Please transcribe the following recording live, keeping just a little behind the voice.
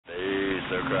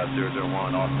aircraft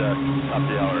 001, offset, top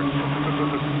the hour.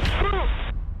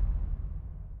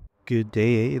 Good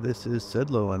day, this is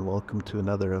Sedlo and welcome to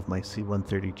another of my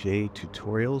C-130J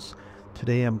tutorials.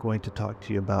 Today I'm going to talk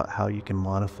to you about how you can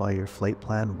modify your flight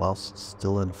plan whilst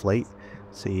still in flight.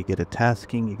 Say you get a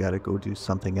tasking, you got to go do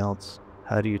something else.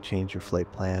 How do you change your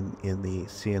flight plan in the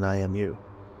CNI-MU?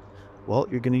 Well,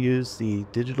 you're going to use the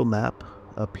digital map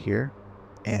up here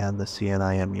and the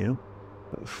CNI-MU.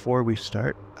 But before we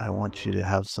start, I want you to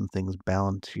have some things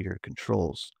bound to your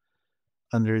controls.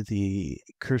 Under the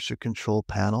cursor control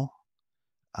panel,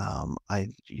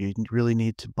 you really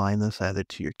need to bind this either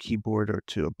to your keyboard or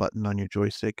to a button on your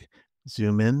joystick.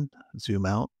 Zoom in, zoom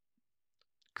out,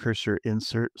 cursor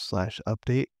insert /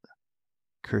 update,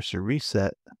 cursor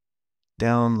reset,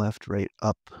 down, left, right,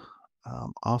 up,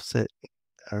 offset,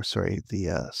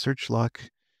 the search lock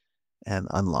and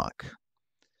unlock.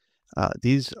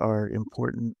 These are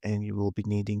important and you will be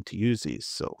needing to use these,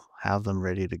 so have them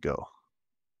ready to go.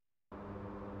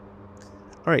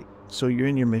 All right, so you're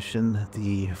in your mission.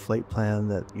 The flight plan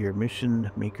that your mission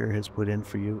maker has put in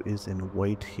for you is in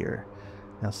white here.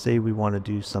 Now say we want to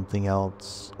do something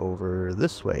else over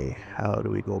this way. How do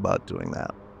we go about doing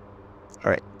that?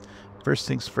 All right, first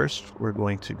things first, we're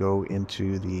going to go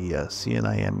into the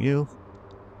CNI-MU.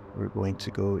 We're going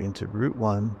to go into Route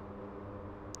 1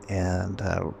 and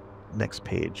next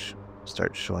page,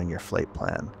 start showing your flight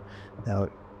plan. Now,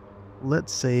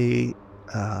 let's say,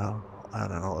 I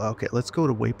don't know, okay, let's go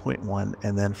to Waypoint 1,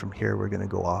 and then from here we're going to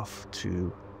go off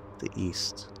to the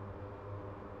east.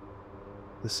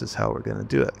 This is how we're going to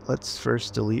do it. Let's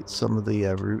first delete some of the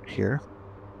route here.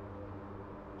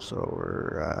 So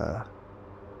we're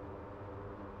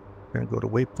going to go to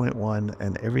Waypoint 1,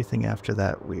 and everything after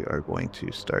that we are going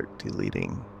to start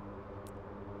deleting.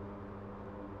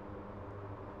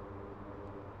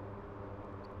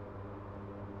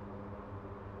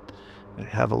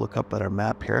 Have a look up at our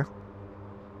map here.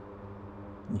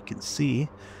 You can see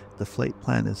the flight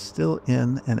plan is still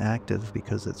in and active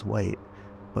because it's white,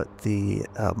 but the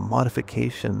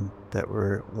modification that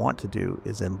we want to do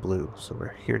is in blue. So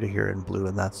we're here to here in blue,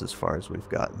 and that's as far as we've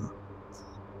gotten.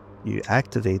 You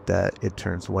activate that, it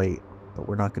turns white, but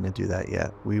we're not going to do that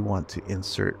yet. We want to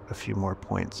insert a few more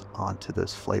points onto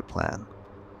this flight plan.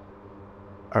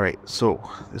 All right, so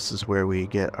this is where we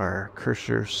get our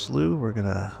cursor slew. We're going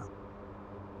to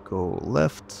go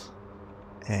left,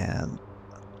 and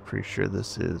pretty sure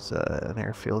this is an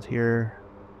airfield here.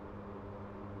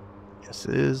 Yes,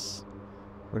 it is.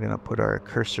 We're going to put our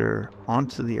cursor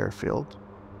onto the airfield,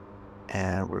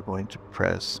 and we're going to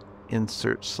press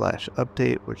insert /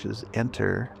 update, which is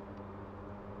enter.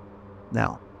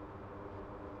 Now,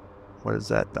 what has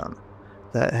that done?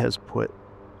 That has put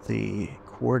the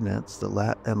coordinates, the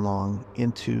lat and long,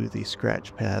 into the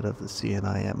scratch pad of the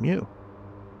CNI-MU.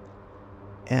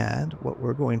 And what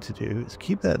we're going to do is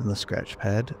keep that in the scratch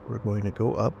pad. We're going to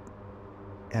go up,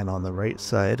 and on the right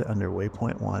side under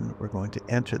Waypoint 1, we're going to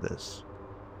enter this.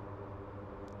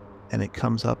 And it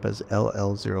comes up as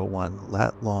LL01,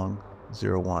 lat long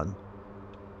 01.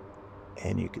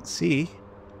 And you can see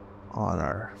on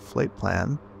our flight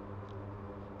plan,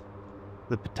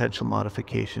 the potential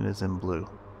modification is in blue.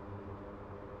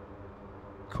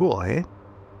 Cool, eh?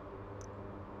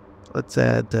 Let's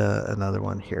add another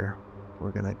one here. We're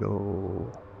going to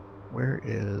go, where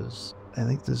is, I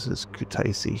think this is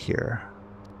Kutaisi here.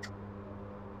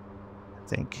 I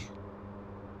think.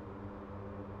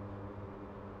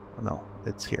 Oh, no,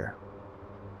 it's here.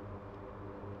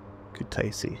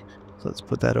 Kutaisi. So let's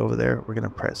put that over there. We're going to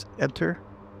press enter.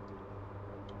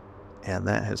 And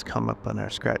that has come up on our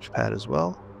scratch pad as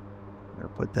well. We're going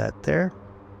to put that there.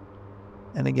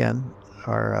 And again,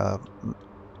 our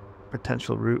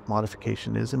potential route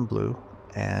modification is in blue.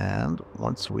 And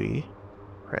once we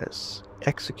press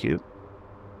execute,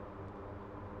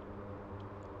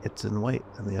 it's in white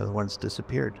and the other one's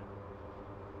disappeared.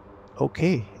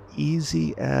 Okay,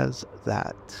 easy as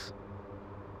that.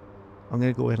 I'm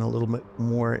going to go in a little bit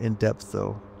more in depth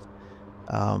though.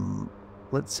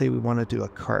 Let's say we want to do a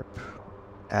CARP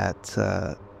at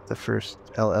the first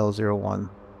LL01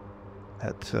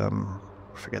 at, I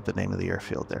forget the name of the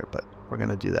airfield there, but we're going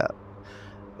to do that.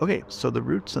 Okay, so the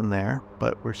route's in there,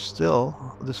 but we're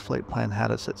still, this flight plan had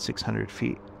us at 600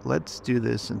 feet. Let's do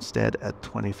this instead at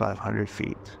 2,500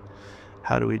 feet.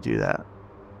 How do we do that?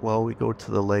 Well, we go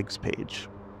to the legs page.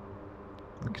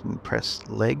 We can press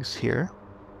legs here.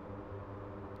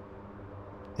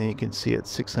 And you can see it's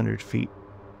 600 feet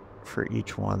for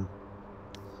each one.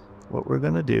 What we're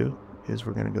going to do is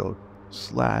we're going to go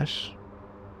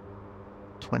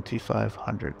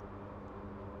 /2500.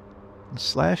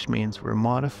 Slash means we're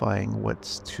modifying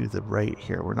what's to the right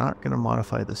here. We're not going to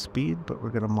modify the speed, but we're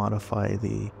going to modify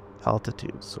the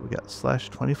altitude. So we got slash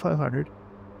 2500,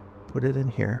 put it in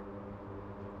here,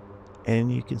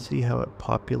 and you can see how it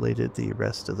populated the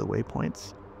rest of the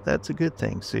waypoints. That's a good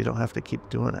thing, so you don't have to keep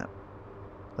doing it.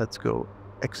 Let's go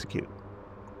execute.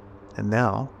 And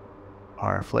now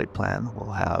our flight plan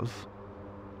will have,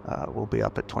 will be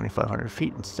up at 2,500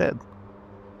 feet instead.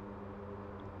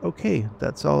 Okay,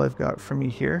 that's all I've got from you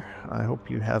here. I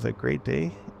hope you have a great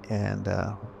day, and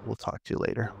we'll talk to you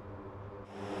later.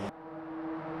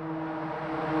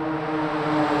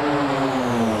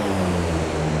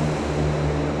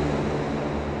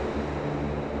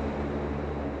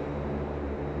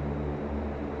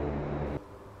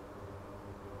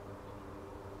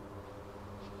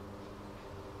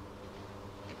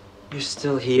 You're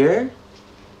still here?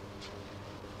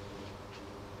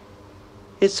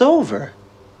 It's over.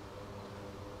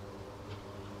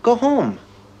 Go home.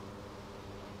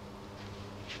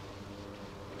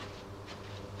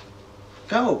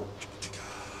 Go.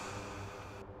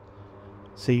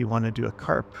 Say you want to do a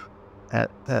CARP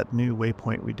at that new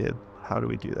waypoint we did. How do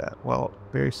we do that? Well,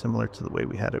 very similar to the way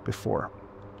we had it before.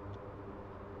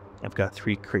 I've got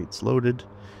 3 crates loaded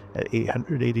at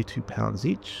 882 pounds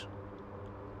each.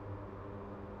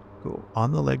 Go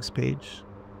on the legs page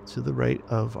to the right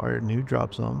of our new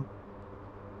drop zone.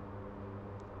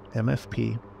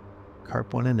 MFP,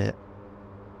 CARP 1 init.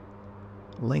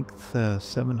 Length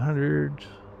 700,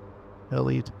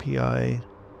 LE to PI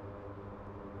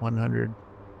 100.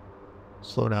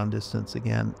 Slow down distance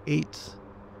again 8.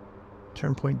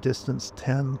 Turn point distance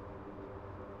 10.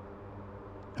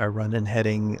 Our run and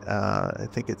heading, I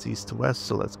think it's east to west,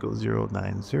 so let's go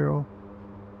 090.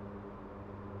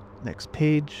 Next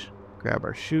page, grab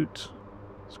our chute,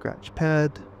 scratch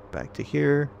pad, back to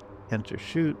here, enter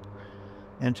chute,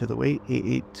 enter the weight,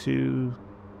 882,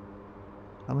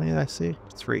 how many did I say?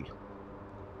 3.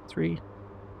 3.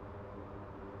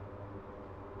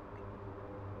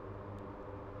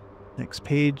 Next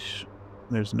page,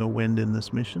 there's no wind in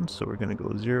this mission, so we're going to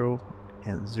go 0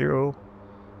 and 0.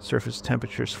 Surface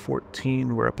temperature is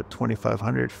 14. We're up at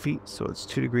 2,500 feet, so it's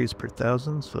 2 degrees per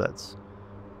thousand, so that's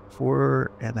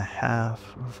 4.5.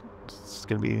 It's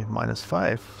going to be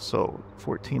 -5, so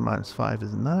 14 minus 5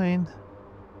 is 9.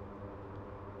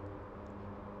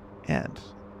 And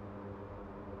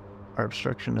our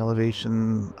obstruction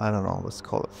elevation, I don't know, let's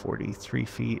call it 43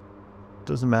 feet.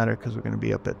 Doesn't matter because we're going to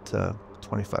be up at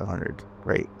 2,500.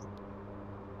 Great.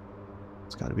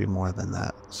 It's got to be more than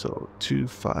that. So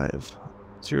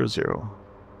 2500.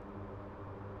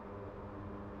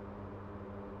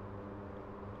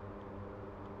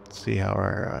 See how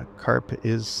our CARP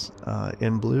is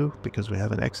in blue because we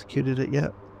haven't executed it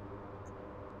yet.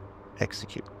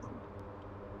 Execute.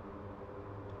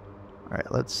 All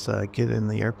right, let's get in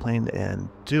the airplane and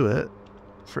do it.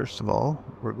 First of all,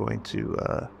 we're going to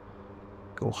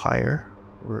go higher.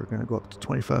 We're going to go up to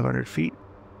 2,500 feet.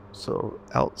 So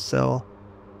out cell,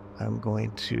 I'm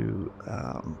going to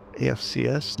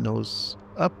AFCS nose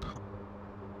up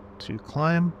to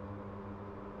climb.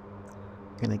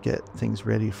 Gonna get things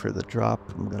ready for the drop.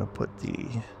 I'm gonna put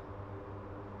the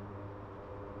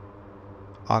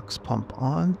aux pump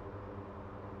on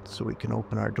so we can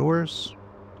open our doors.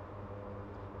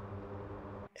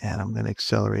 And I'm gonna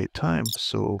accelerate time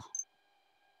so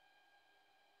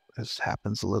this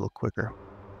happens a little quicker.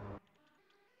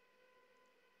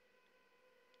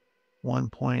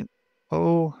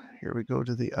 1.0, here we go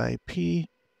to the IP.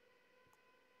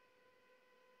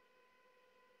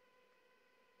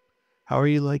 How are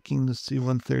you liking the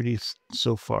C-130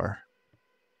 so far?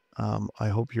 I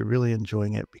hope you're really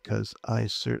enjoying it because I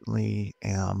certainly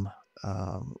am.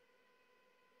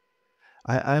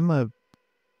 I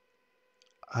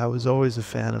was always a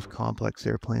fan of complex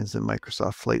airplanes in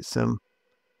Microsoft Flight Sim,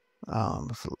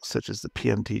 such as the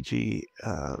PMTG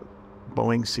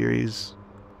Boeing series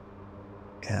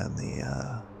and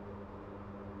the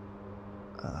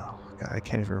I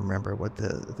can't even remember what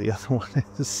the other one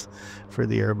is for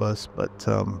the Airbus, but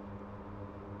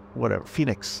whatever,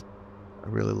 Phoenix. I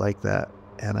really like that,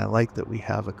 and I like that we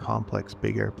have a complex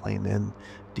big airplane in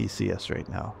DCS right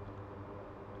now.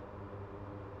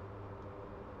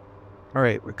 All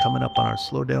right, we're coming up on our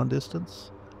slowdown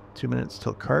distance. 2 minutes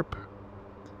till CARP.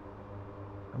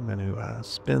 I'm going to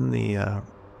spin the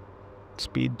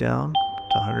speed down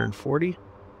to 140.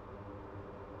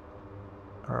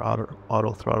 Our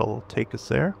auto throttle will take us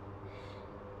there.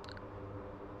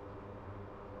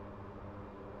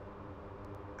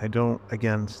 I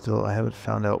haven't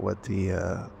found out what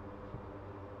the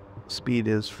speed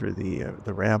is for the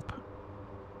ramp.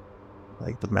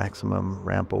 like the maximum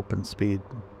ramp open speed.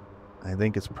 I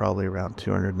think it's probably around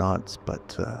 200 knots,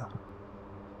 but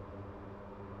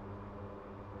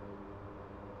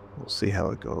we'll see how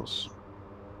it goes.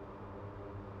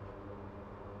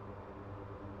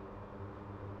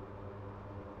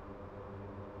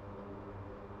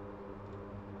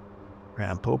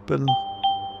 Ramp open.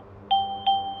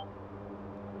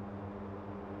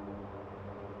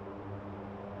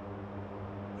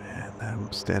 And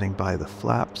I'm standing by the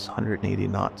flaps, 180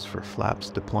 knots for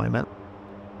flaps deployment.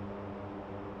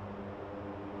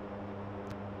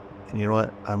 And you know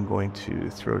what? I'm going to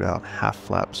throw down half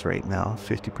flaps right now,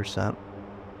 50%,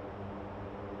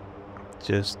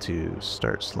 just to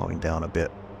start slowing down a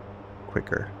bit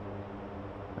quicker.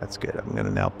 That's good. I'm going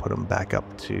to now put them back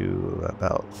up to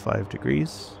about 5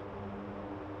 degrees.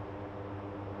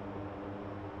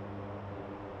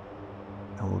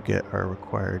 And we'll get our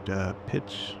required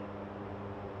pitch.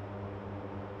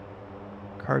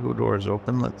 Cargo doors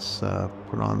open. Let's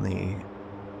put on the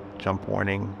jump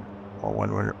warning. Or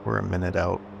when we're a minute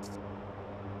out.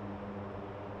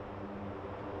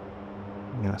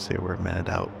 I'm going to say we're a minute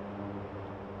out.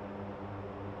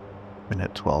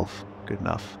 Minute 12. Good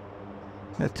enough.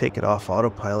 I'm going to take it off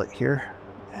autopilot here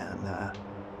and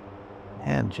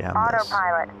hand jam this.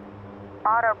 Autopilot.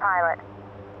 Autopilot.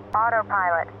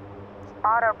 Autopilot.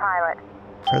 Autopilot.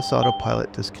 Press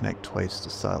autopilot, disconnect twice to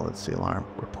silence the alarm.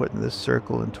 We're putting this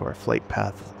circle into our flight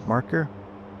path marker.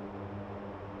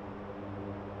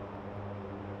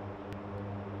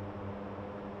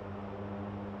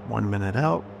 One minute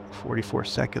out, 44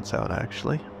 seconds out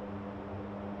actually.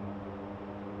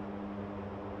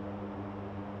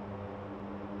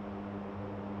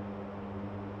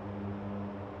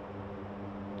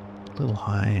 A little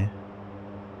high.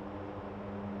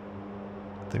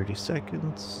 30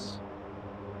 seconds.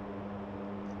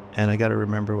 And I got to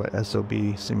remember what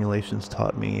SOB simulations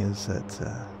taught me is that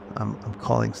I'm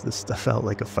calling this stuff out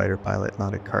like a fighter pilot,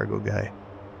 not a cargo guy.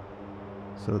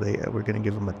 So we're going to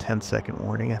give them a 10-second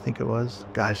warning, I think it was.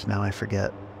 Gosh, now I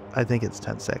forget. I think it's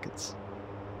 10 seconds.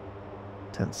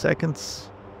 10 seconds.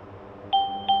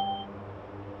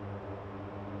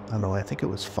 Oh no, I think it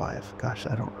was 5. Gosh,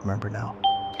 I don't remember now.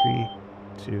 3,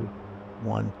 2,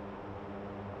 1.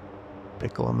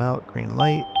 Pickle them out. Green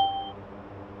light.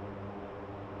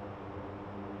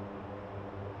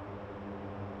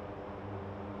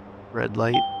 Red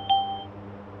light.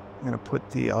 I'm going to put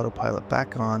the autopilot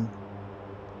back on.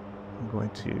 I'm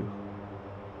going to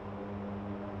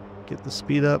get the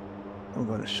speed up. I'm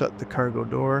going to shut the cargo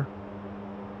door.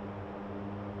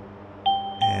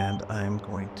 And I'm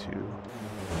going to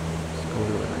go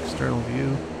to an external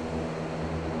view.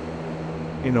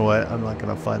 You know what? I'm not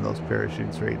going to find those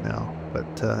parachutes right now.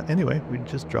 But anyway, we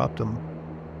just dropped them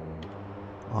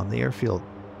on the airfield.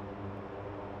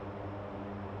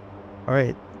 All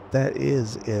right, that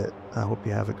is it. I hope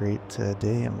you have a great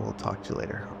day, and we'll talk to you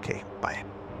later. Okay, bye.